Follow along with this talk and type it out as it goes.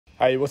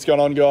Hey, what's going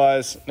on,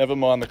 guys? Never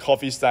mind the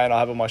coffee stain I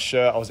have on my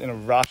shirt. I was in a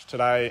rush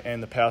today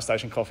and the power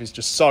station coffee is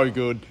just so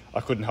good. I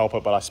couldn't help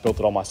it, but I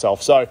spilt it on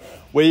myself. So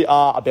we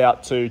are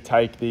about to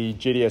take the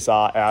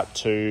Gtsr out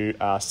to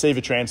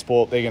Gtsr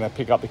Transport. They're going to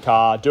pick up the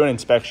car, do an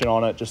inspection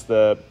on it, just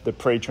the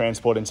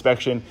pre-transport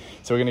inspection.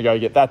 So we're going to go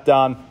get that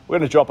done. We're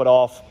going to drop it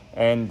off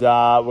and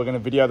we're going to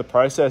video the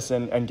process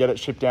and get it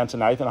shipped down to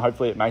Nathan.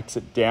 Hopefully it makes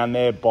it down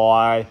there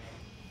by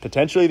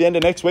potentially the end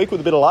of next week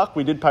with a bit of luck.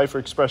 We did pay for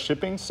express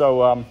shipping,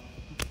 so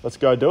let's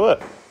go do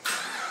it.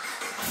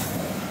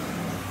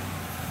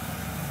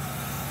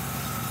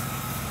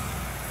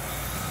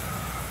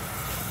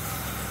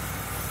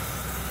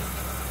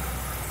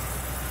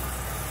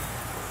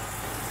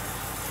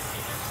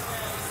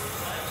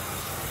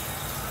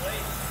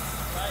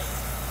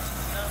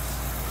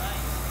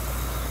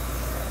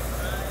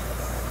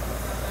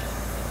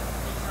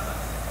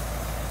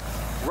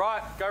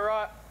 Right, go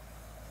right.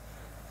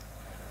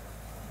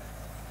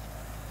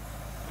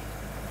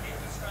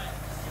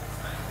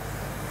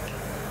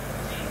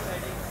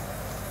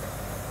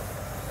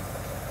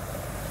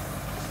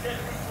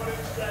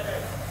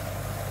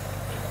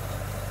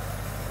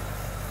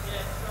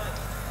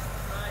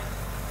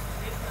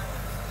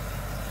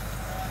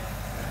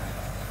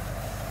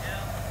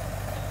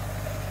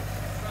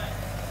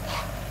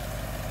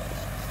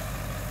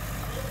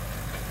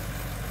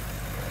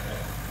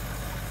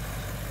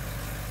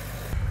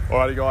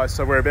 Alrighty guys,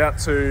 so we're about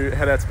to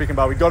head out to Pick and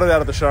Bar. We got it out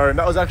of the showroom.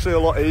 That was actually a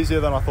lot easier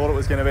than I thought it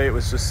was going to be. It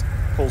was just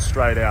pull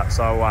straight out.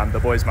 So the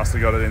boys must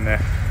have got it in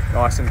there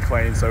nice and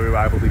clean. So we were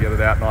able to get it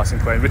out nice and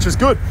clean, which is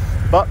good.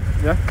 But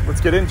yeah,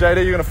 let's get in.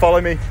 JD, you're going to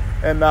follow me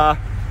and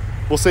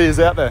we'll see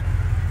you out there.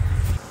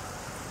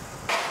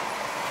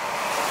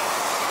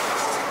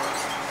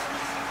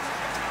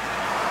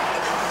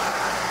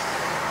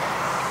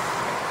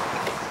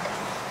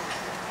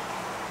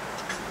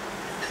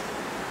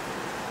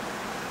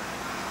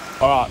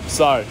 All right,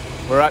 so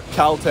we're at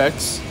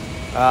Caltex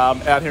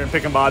out here in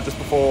Pick and Bar just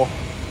before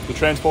the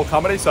transport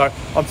company. So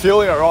I'm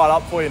fueling it right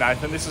up for you,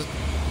 Nathan. This is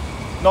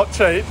not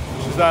cheap,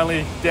 which is the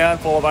only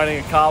downfall of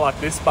owning a car like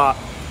this. But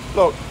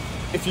look,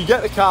 if you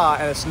get the car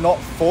and it's not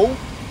full,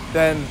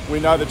 then we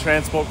know the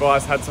transport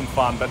guys had some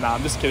fun. But no,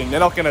 I'm just kidding. They're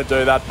not going to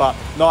do that. But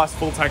nice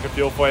full tank of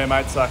fuel for you,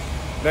 mate. So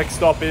next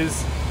stop is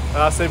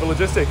Gtsr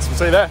Logistics. We'll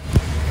see you there.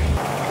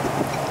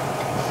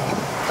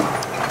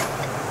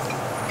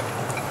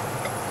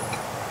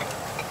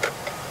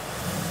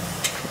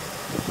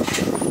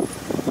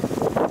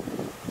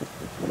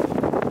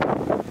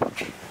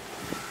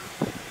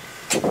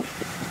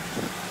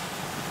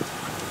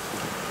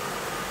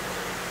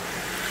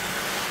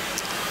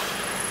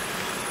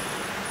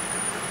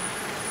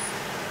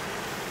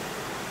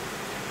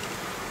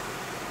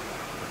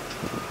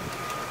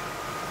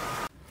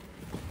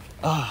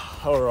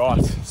 All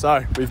right,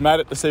 so we've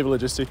made it to Gtsr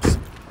Logistics.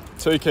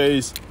 2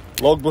 keys,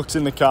 logbooks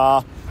in the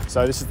car.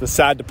 So this is the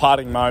sad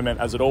departing moment,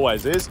 as it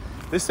always is.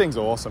 This thing's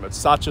awesome. It's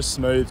such a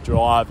smooth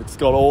drive. It's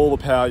got all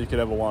the power you could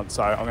ever want.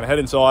 So I'm going to head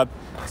inside,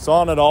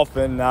 sign it off,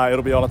 and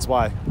it'll be on its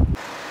way.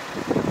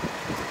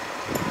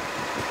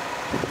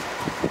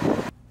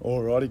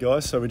 Alrighty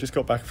guys, so we just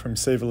got back from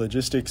Gtsr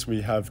Logistics.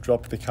 We have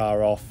dropped the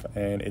car off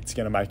and it's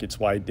going to make its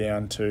way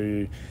down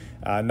to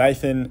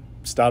Nathan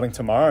starting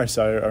tomorrow,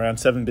 so around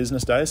 7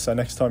 business days. So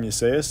next time you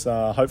see us,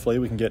 hopefully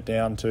we can get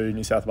down to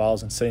New South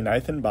Wales and see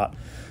Nathan, but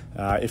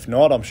if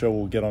not, I'm sure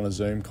we'll get on a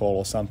Zoom call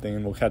or something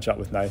and we'll catch up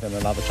with Nathan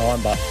another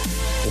time, but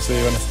we'll see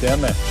you when it's down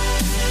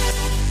there.